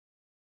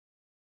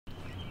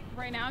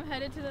Right now I'm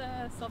headed to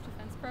the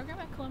self-defense program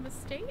at Columbus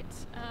State.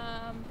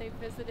 They've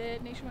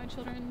visited Nationwide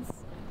Children's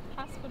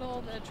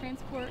Hospital, the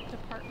transport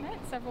department,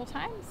 several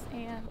times,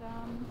 and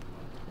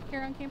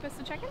here on campus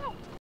to check it out.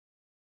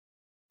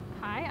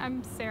 Hi,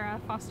 I'm Sarah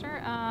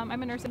Foster.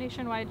 I'm a nurse at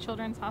Nationwide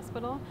Children's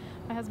Hospital.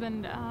 My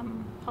husband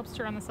helps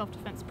to run the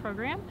self-defense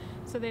program.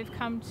 So they've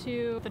come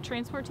to the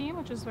transport team,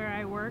 which is where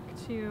I work,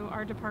 to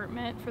our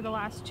department for the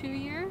last 2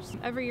 years.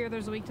 Every year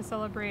there's a week to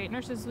celebrate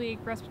Nurses Week,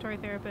 Respiratory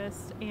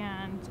Therapists,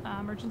 and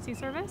Emergency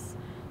Service.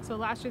 So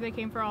last year they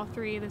came for all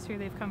 3. This year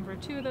they've come for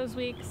 2 of those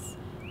weeks.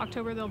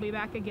 October they'll be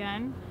back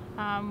again.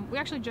 We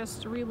actually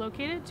just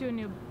relocated to a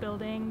new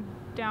building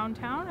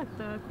downtown at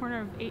the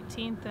corner of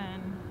 18th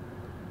and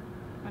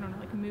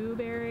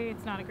Mooberry.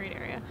 It's not a great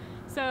area.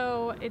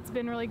 So it's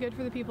been really good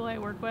for the people I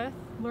work with,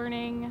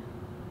 learning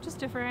just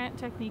different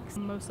techniques,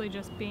 mostly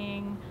just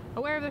being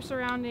aware of their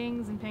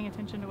surroundings and paying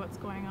attention to what's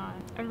going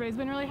on. Everybody's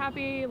been really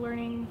happy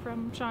learning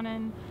from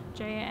Shannon,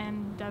 Jay,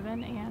 and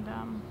Devin, and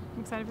I'm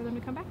excited for them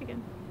to come back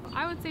again.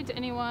 I would say to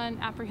anyone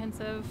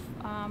apprehensive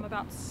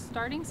about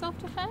starting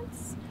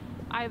self-defense,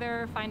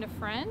 either find a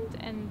friend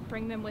and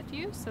bring them with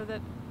you so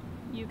that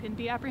you can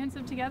be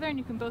apprehensive together and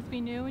you can both be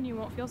new and you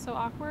won't feel so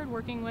awkward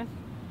working with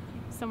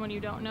someone you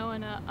don't know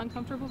in an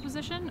uncomfortable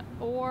position,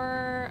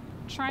 or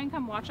try and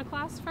come watch a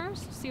class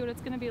first, see what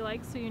it's going to be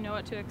like so you know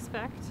what to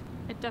expect.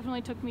 It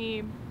definitely took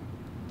me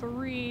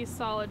 3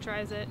 solid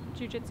tries at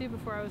jiu-jitsu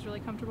before I was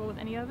really comfortable with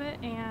any of it,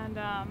 and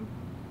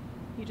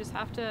you just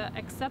have to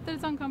accept that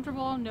it's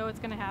uncomfortable, know it's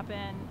going to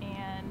happen,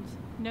 and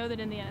know that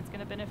in the end it's going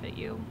to benefit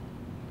you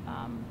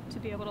to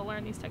be able to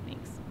learn these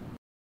techniques.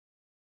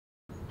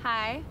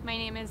 Hi, my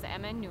name is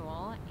Emma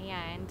Newell,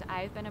 and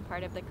I've been a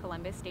part of the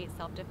Columbus State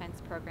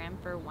Self-Defense Program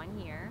for 1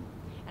 year,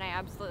 and I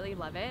absolutely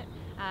love it.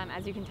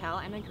 As you can tell,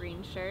 I'm a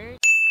green shirt.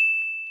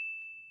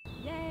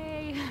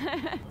 Yay!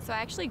 So I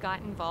actually got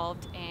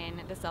involved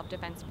in the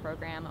self-defense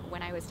program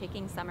when I was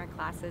taking summer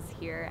classes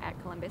here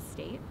at Columbus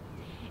State,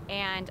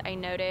 and I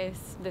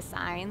noticed the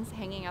signs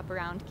hanging up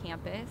around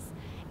campus,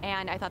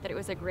 and I thought that it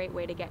was a great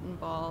way to get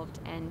involved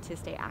and to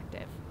stay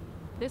active.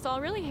 This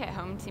all really hit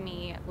home to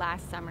me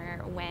last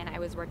summer when I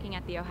was working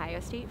at the Ohio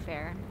State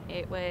Fair.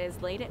 It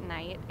was late at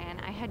night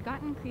and I had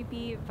gotten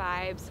creepy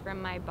vibes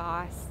from my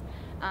boss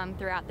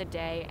throughout the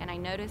day, and I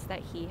noticed that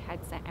he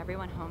had sent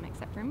everyone home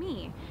except for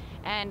me.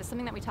 And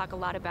something that we talk a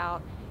lot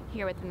about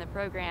here within the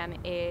program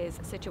is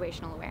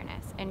situational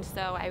awareness. And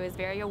so I was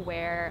very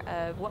aware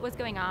of what was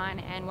going on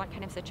and what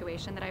kind of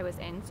situation that I was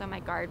in, so my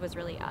guard was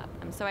really up.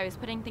 So I was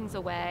putting things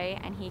away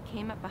and he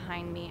came up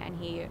behind me and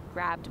he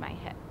grabbed my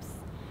hips.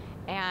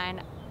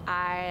 And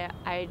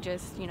I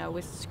just,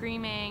 was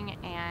screaming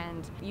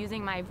and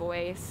using my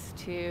voice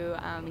to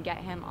get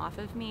him off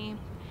of me.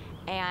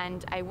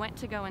 And I went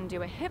to go and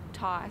do a hip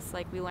toss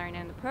like we learned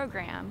in the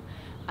program,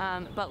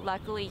 but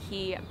luckily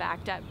he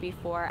backed up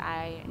before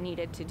I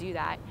needed to do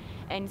that.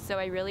 And so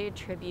I really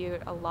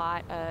attribute a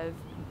lot of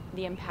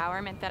the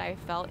empowerment that I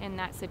felt in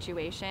that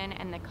situation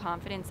and the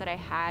confidence that I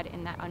had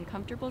in that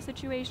uncomfortable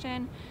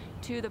situation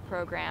to the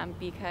program,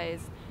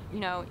 because,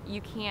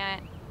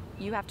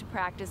 you have to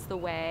practice the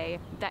way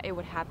that it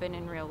would happen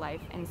in real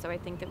life. And so I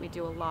think that we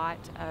do a lot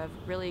of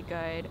really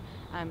good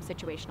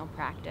situational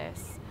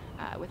practice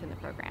within the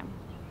program.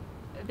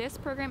 This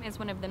program is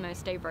one of the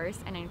most diverse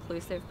and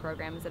inclusive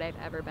programs that I've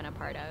ever been a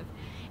part of.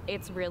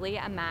 It's really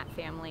a mat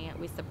family.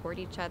 We support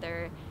each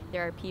other.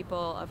 There are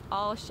people of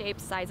all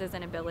shapes, sizes,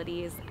 and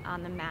abilities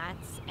on the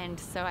mats, and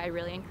so I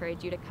really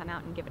encourage you to come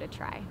out and give it a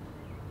try.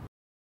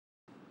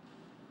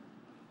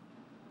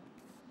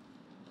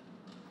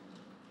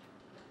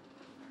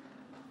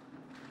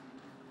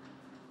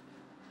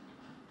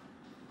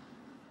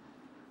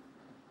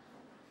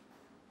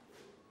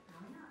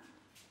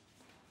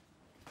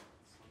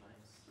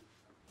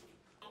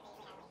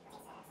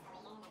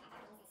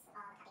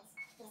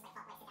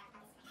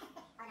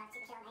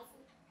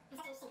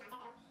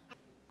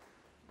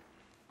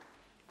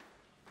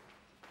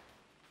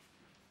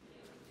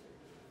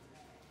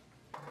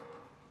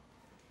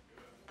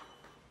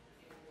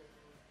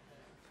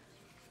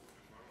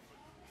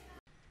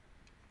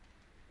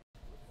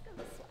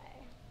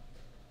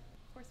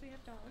 Of course we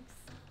have dogs.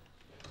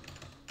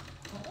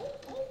 I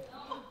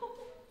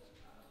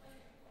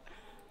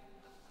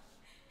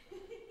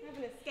have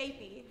an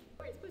escapee.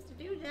 We're supposed to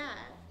do that.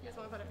 You guys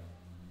want to put it?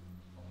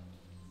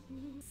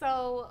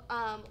 So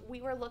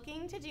we were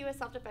looking to do a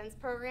self-defense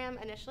program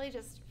initially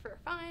just for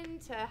fun,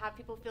 to have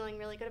people feeling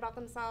really good about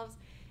themselves.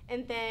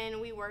 And then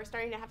we were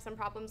starting to have some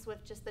problems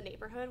with just the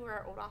neighborhood where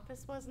our old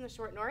office was in the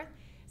Short North.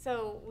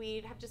 So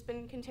we have just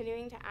been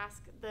continuing to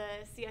ask the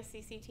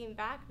CSCC team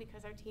back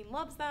because our team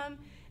loves them.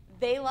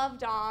 They love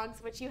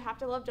dogs, which you have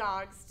to love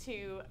dogs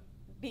to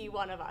be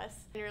one of us.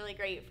 And really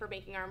great for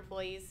making our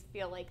employees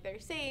feel like they're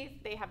safe,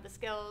 they have the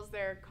skills,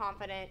 they're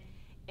confident,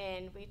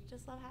 and we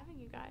just love having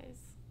you guys.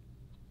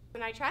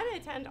 And I try to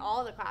attend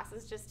all the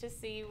classes just to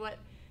see what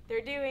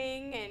they're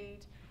doing,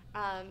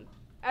 and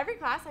every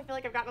class I feel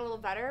like I've gotten a little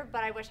better,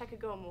 but I wish I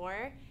could go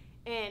more.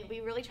 And we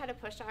really try to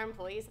push to our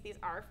employees that these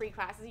are free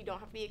classes. You don't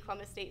have to be a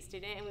Columbus State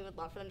student, and we would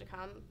love for them to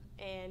come.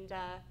 And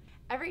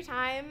every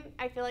time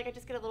I feel like I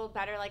just get a little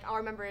better. Like, I'll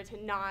remember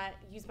to not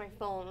use my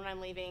phone when I'm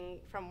leaving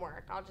from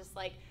work. I'll just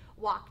like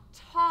walk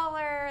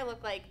taller,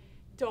 look like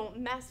don't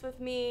mess with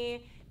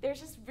me. There's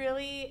just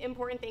really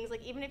important things.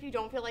 Like, even if you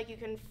don't feel like you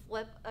can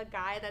flip a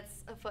guy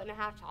that's 1.5 feet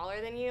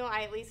taller than you,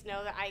 I at least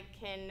know that I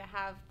can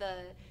have the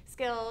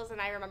skills,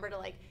 and I remember to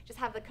like just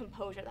have the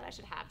composure that I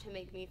should have to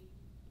make me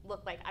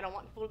look like I don't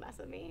want people to mess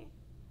with me.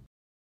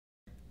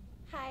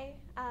 Hi,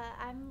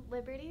 I'm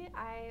Liberty.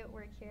 I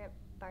work here at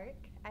BARC.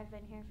 I've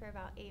been here for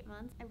about 8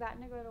 months. I've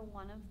gotten to go to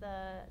one of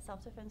the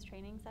self-defense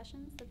training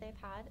sessions that they've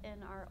had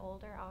in our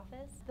older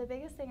office. The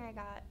biggest thing I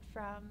got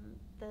from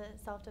the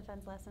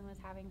self-defense lesson was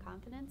having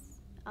confidence,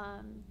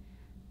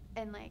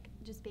 and like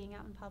just being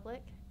out in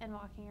public and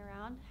walking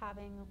around,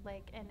 having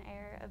like an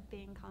air of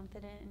being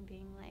confident and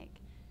being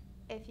like,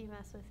 if you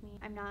mess with me,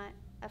 I'm not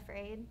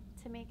afraid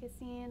to make a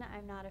scene.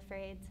 I'm not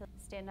afraid to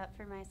stand up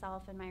for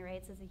myself and my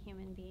rights as a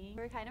human being.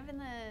 We're kind of in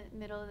the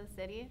middle of the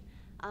city.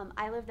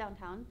 I live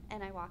downtown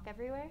and I walk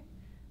everywhere.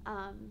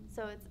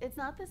 So it's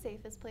not the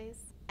safest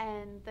place,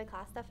 and the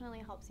class definitely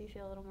helps you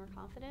feel a little more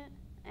confident.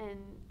 And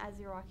as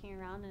you're walking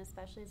around, and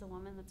especially as a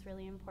woman, that's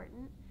really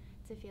important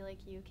to feel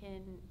like you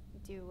can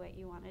do what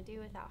you want to do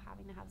without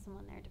having to have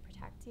someone there to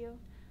protect you.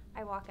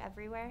 I walk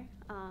everywhere.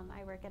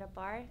 I work at a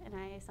bar, and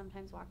I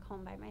sometimes walk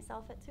home by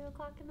myself at 2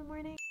 o'clock in the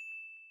morning.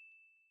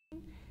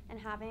 And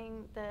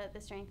having the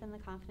strength and the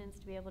confidence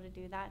to be able to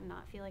do that and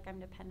not feel like I'm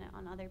dependent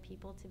on other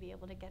people to be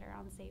able to get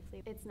around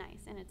safely, it's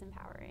nice and it's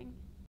empowering.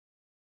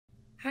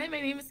 Hi,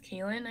 my name is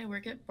Kaylin. I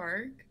work at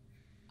BARC.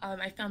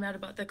 I found out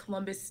about the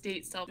Columbus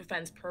State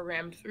Self-Defense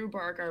Program through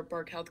BARC. Our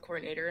BARC health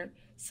coordinator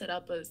set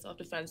up a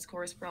self-defense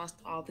course for us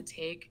all to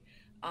take,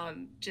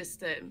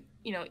 just to,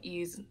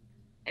 ease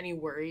any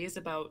worries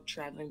about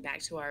traveling back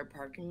to our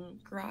parking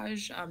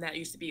garage that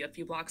used to be a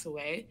few blocks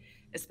away,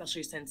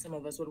 especially since some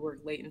of us would work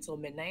late until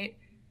midnight.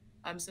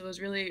 So it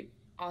was really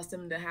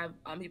awesome to have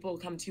people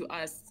come to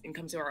us and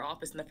come to our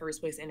office in the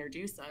first place to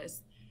introduce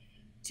us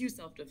to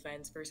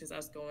self-defense versus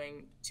us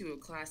going to a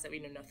class that we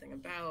know nothing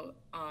about,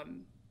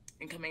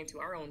 and coming to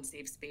our own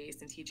safe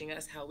space and teaching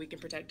us how we can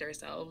protect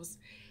ourselves.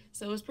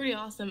 So it was pretty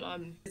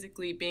awesome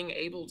physically being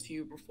able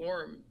to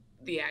perform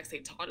the acts they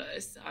taught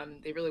us.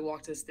 They really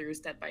walked us through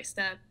step by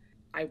step.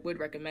 I would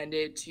recommend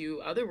it to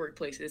other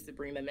workplaces to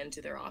bring them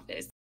into their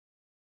office.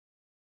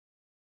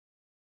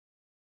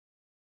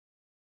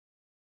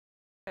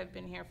 I've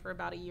been here for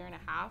about 1.5 years.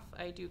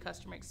 I do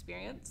customer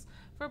experience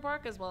for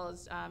BARC, as well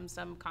as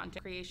some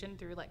content creation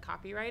through like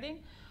copywriting,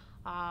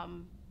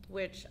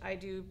 which I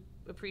do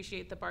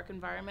appreciate the BARC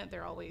environment.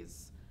 They're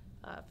always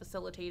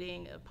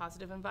facilitating a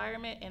positive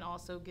environment, and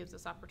also gives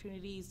us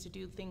opportunities to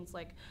do things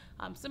like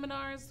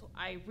seminars.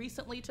 I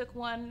recently took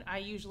one. I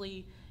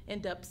usually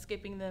end up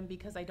skipping them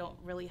because I don't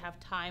really have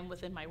time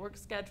within my work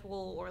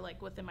schedule or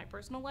like within my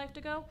personal life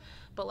to go.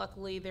 But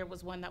luckily there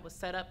was one that was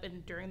set up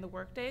during the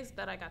work days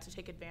that I got to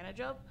take advantage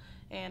of.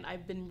 And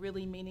I've been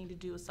really meaning to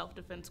do a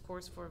self-defense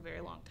course for a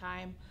very long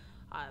time.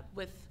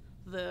 With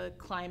the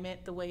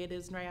climate the way it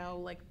is now,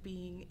 like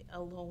being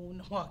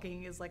alone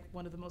walking is like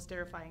one of the most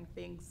terrifying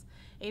things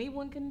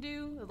anyone can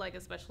do, like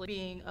especially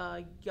being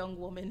a young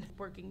woman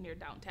working near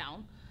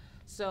downtown.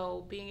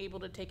 So being able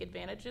to take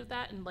advantage of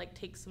that and like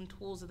take some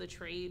tools of the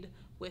trade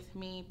with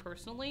me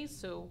personally.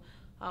 So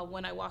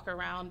when I walk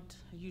around,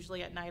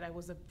 usually at night, I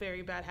was a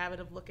very bad habit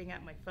of looking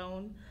at my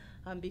phone,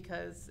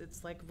 because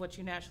it's like what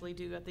you naturally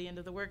do at the end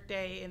of the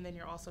workday, and then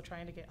you're also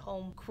trying to get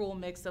home. Cruel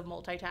mix of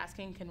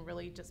multitasking can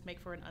really just make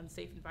for an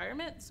unsafe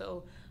environment.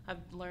 So I've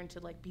learned to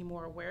like be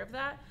more aware of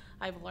that.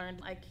 I've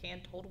learned I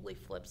can totally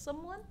flip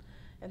someone,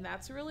 and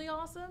that's really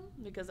awesome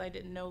because I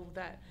didn't know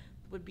that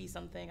would be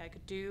something I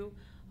could do.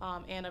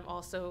 And I've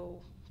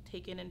also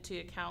taken into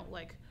account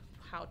like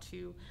how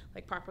to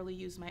like properly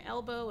use my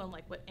elbow and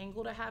like what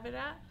angle to have it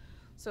at.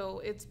 So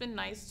it's been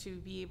nice to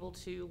be able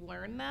to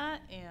learn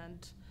that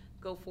and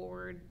go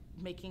forward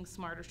making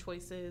smarter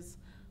choices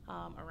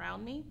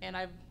around me. And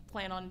I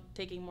plan on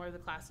taking more of the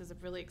classes. I'm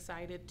really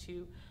excited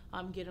to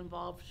get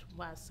involved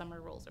as summer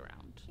rolls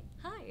around.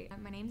 Hi,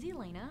 my name's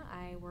Elena.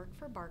 I work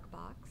for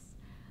BarkBox.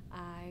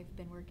 I've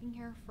been working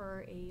here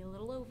for a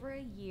little over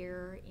 1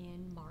 year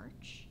in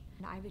March.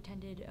 I've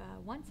attended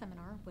one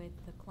seminar with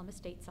the Columbus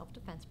State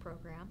Self-Defense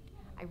Program.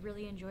 I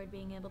really enjoyed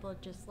being able to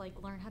just like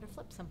learn how to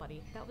flip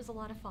somebody. That was a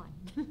lot of fun.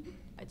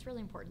 It's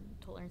really important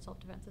to learn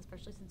self-defense,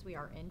 especially since we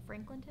are in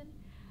Franklinton.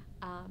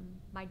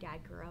 My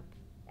dad grew up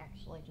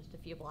actually just a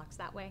few blocks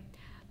that way.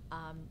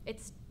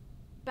 It's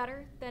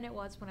better than it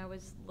was when I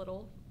was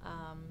little,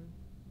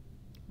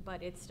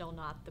 but it's still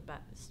not the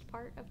best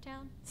part of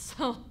town.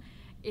 So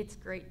it's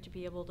great to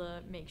be able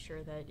to make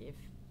sure that if,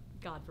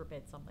 God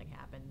forbid, something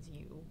happens,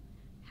 you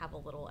have a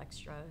little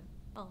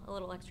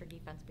extra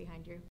defense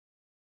behind you.